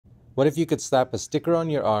What if you could slap a sticker on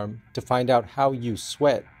your arm to find out how you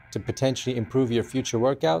sweat to potentially improve your future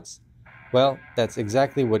workouts? Well, that's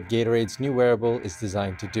exactly what Gatorade's new wearable is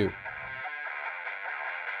designed to do.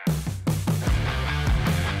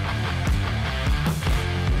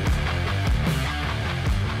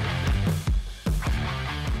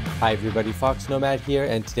 Hi everybody, foXnoMad here,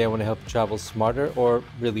 and today I want to help you travel smarter, or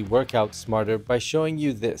really work out smarter, by showing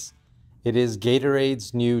you this. It is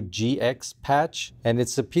Gatorade's new GX patch, and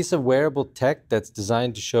it's a piece of wearable tech that's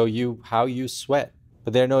designed to show you how you sweat.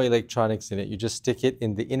 But there are no electronics in it. You just stick it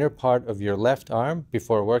in the inner part of your left arm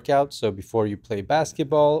before a workout, so before you play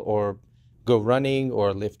basketball or go running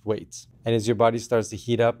or lift weights. And as your body starts to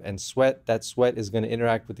heat up and sweat, that sweat is going to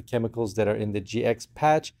interact with the chemicals that are in the GX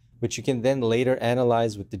patch, which you can then later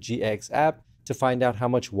analyze with the GX app to find out how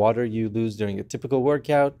much water you lose during a typical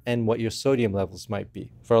workout and what your sodium levels might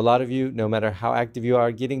be. For a lot of you, no matter how active you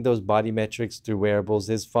are, getting those body metrics through wearables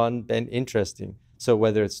is fun and interesting. So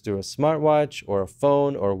whether it's through a smartwatch or a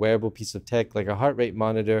phone or a wearable piece of tech like a heart rate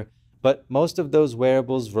monitor, but most of those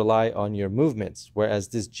wearables rely on your movements, whereas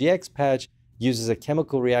this GX patch uses a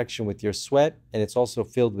chemical reaction with your sweat, and it's also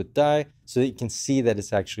filled with dye so that you can see that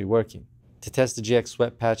it's actually working. To test the GX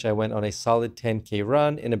sweat patch, I went on a solid 10K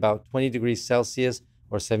run in about 20 degrees Celsius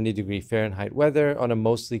or 70 Fahrenheit weather on a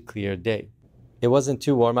mostly clear day. It wasn't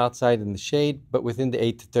too warm outside in the shade, but within the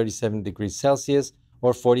 8 to 37 degrees Celsius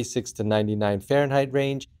or 46 to 99 Fahrenheit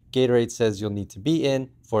range, Gatorade says you'll need to be in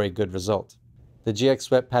for a good result. The GX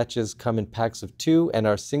sweat patches come in packs of 2 and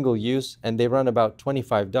are single use, and they run about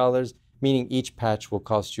 $25, meaning each patch will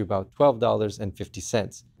cost you about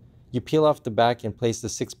 $12.50. You peel off the back and place the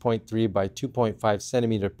 6.3 by 2.5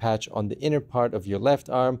 centimeter patch on the inner part of your left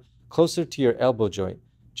arm, closer to your elbow joint.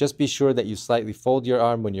 Just be sure that you slightly fold your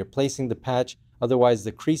arm when you're placing the patch, otherwise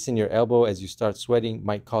the crease in your elbow as you start sweating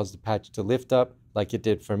might cause the patch to lift up, like it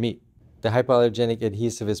did for me. The hypoallergenic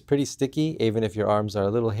adhesive is pretty sticky, even if your arms are a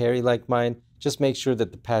little hairy like mine. Just make sure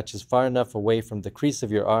that the patch is far enough away from the crease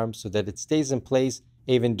of your arm so that it stays in place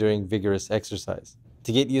even during vigorous exercise.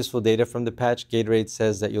 To get useful data from the patch, Gatorade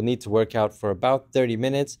says that you'll need to work out for about 30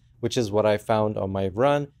 minutes, which is what I found on my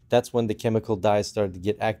run. That's when the chemical dyes started to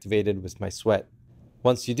get activated with my sweat.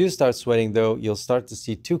 Once you do start sweating though, you'll start to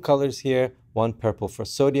see two colors here, one purple for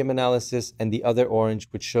sodium analysis and the other orange,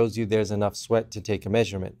 which shows you there's enough sweat to take a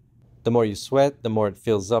measurement. The more you sweat, the more it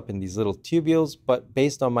fills up in these little tubules, but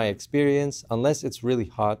based on my experience, unless it's really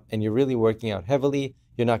hot and you're really working out heavily,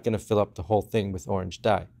 you're not going to fill up the whole thing with orange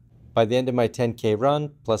dye. By the end of my 10K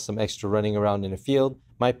run, plus some extra running around in a field,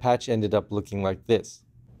 my patch ended up looking like this.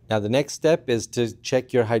 Now the next step is to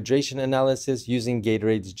check your hydration analysis using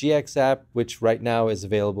Gatorade's GX app, which right now is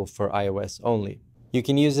available for iOS only. You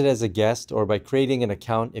can use it as a guest or by creating an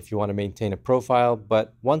account if you want to maintain a profile,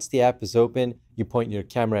 but once the app is open, you point your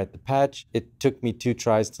camera at the patch. It took me 2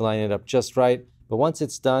 tries to line it up just right, but once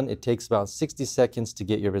it's done, it takes about 60 seconds to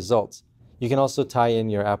get your results. You can also tie in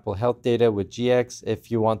your Apple Health data with GX if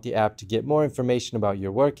you want the app to get more information about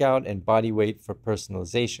your workout and body weight for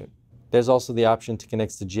personalization. There's also the option to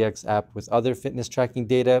connect the GX app with other fitness tracking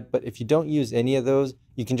data, but if you don't use any of those,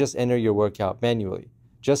 you can just enter your workout manually.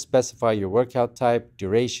 Just specify your workout type,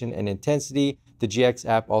 duration, and intensity. The GX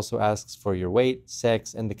app also asks for your weight,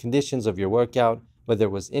 sex, and the conditions of your workout, whether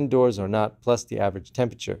it was indoors or not, plus the average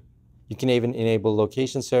temperature. You can even enable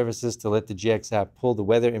location services to let the GX app pull the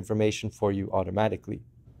weather information for you automatically.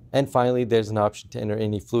 And finally, there's an option to enter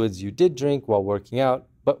any fluids you did drink while working out,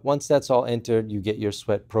 but once that's all entered, you get your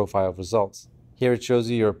sweat profile results. Here it shows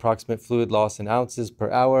you your approximate fluid loss in ounces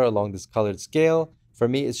per hour along this colored scale. For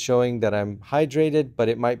me, it's showing that I'm hydrated, but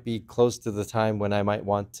it might be close to the time when I might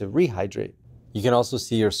want to rehydrate. You can also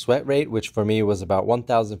see your sweat rate, which for me was about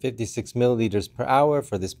 1,056 milliliters per hour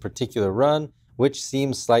for this particular run, which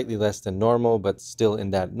seems slightly less than normal, but still in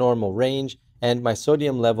that normal range. And my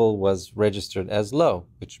sodium level was registered as low,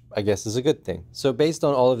 which I guess is a good thing. So based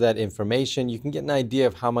on all of that information, you can get an idea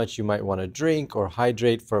of how much you might want to drink or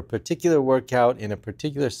hydrate for a particular workout in a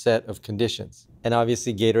particular set of conditions. And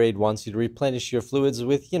obviously Gatorade wants you to replenish your fluids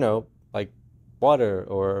with, like water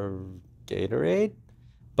or Gatorade.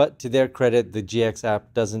 But to their credit, the GX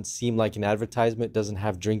app doesn't seem like an advertisement, doesn't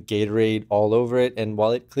have drink Gatorade all over it. And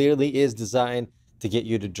while it clearly is designed to get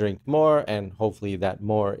you to drink more, and hopefully that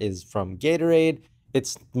more is from Gatorade,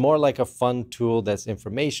 it's more like a fun tool that's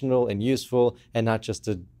informational and useful and not just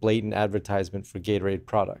a blatant advertisement for Gatorade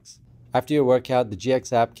products. After your workout, the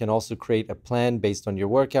GX app can also create a plan based on your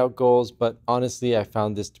workout goals, but honestly, I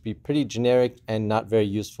found this to be pretty generic and not very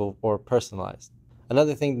useful or personalized.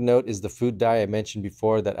 Another thing to note is the food dye I mentioned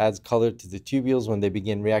before that adds color to the tubules when they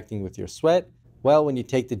begin reacting with your sweat. Well, when you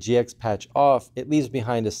take the GX patch off, it leaves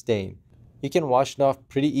behind a stain. You can wash it off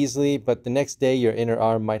pretty easily, but the next day your inner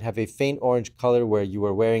arm might have a faint orange color where you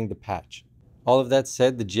were wearing the patch. All of that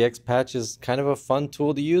said, the GX patch is kind of a fun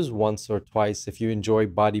tool to use once or twice if you enjoy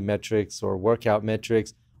body metrics or workout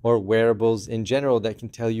metrics or wearables in general that can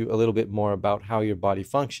tell you a little bit more about how your body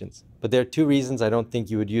functions. But there are two reasons I don't think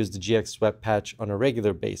you would use the GX sweat patch on a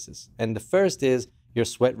regular basis. And the first is your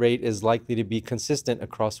sweat rate is likely to be consistent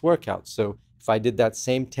across workouts. So if I did that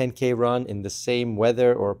same 10K run in the same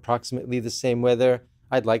weather or approximately the same weather,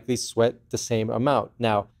 I'd likely sweat the same amount.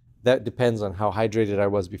 Now, that depends on how hydrated I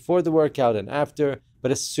was before the workout and after,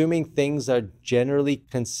 but assuming things are generally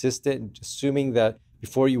consistent, assuming that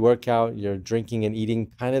before you work out, you're drinking and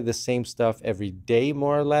eating kind of the same stuff every day,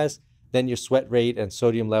 more or less, then your sweat rate and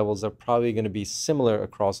sodium levels are probably going to be similar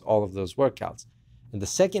across all of those workouts. And the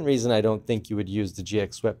second reason I don't think you would use the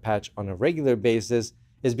GX sweat patch on a regular basis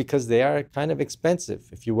is because they are kind of expensive.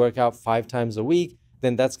 If you work out 5 times a week,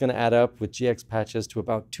 then that's going to add up with GX patches to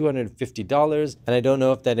about $250. And I don't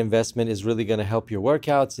know if that investment is really going to help your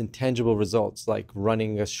workouts in tangible results, like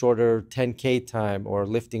running a shorter 10K time or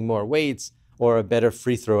lifting more weights or a better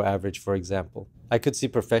free throw average, for example. I could see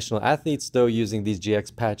professional athletes, though, using these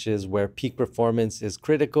GX patches where peak performance is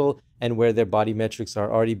critical and where their body metrics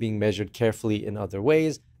are already being measured carefully in other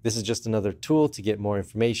ways. This is just another tool to get more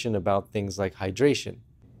information about things like hydration.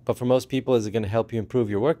 But for most people, is it going to help you improve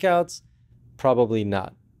your workouts? Probably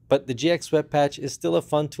not. But the GX sweat patch is still a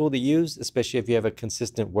fun tool to use, especially if you have a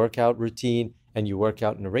consistent workout routine and you work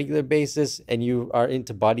out on a regular basis and you are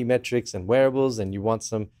into body metrics and wearables and you want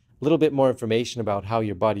some little bit more information about how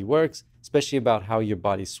your body works, especially about how your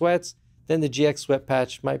body sweats, then the GX sweat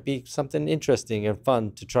patch might be something interesting and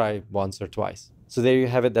fun to try once or twice. So there you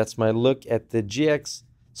have it. That's my look at the GX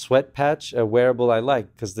sweat patch, a wearable I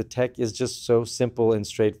like because the tech is just so simple and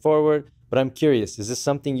straightforward. But I'm curious, is this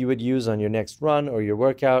something you would use on your next run or your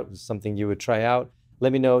workout? Something you would try out?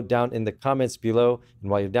 Let me know down in the comments below. And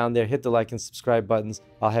while you're down there, hit the like and subscribe buttons.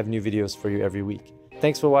 I'll have new videos for you every week.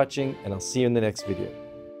 Thanks for watching, and I'll see you in the next video.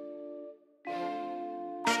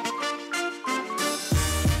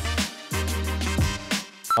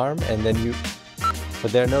 Arm, and then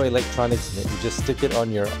but there are no electronics in it. You just stick it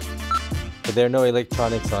on your, but there are no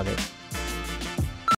electronics on it.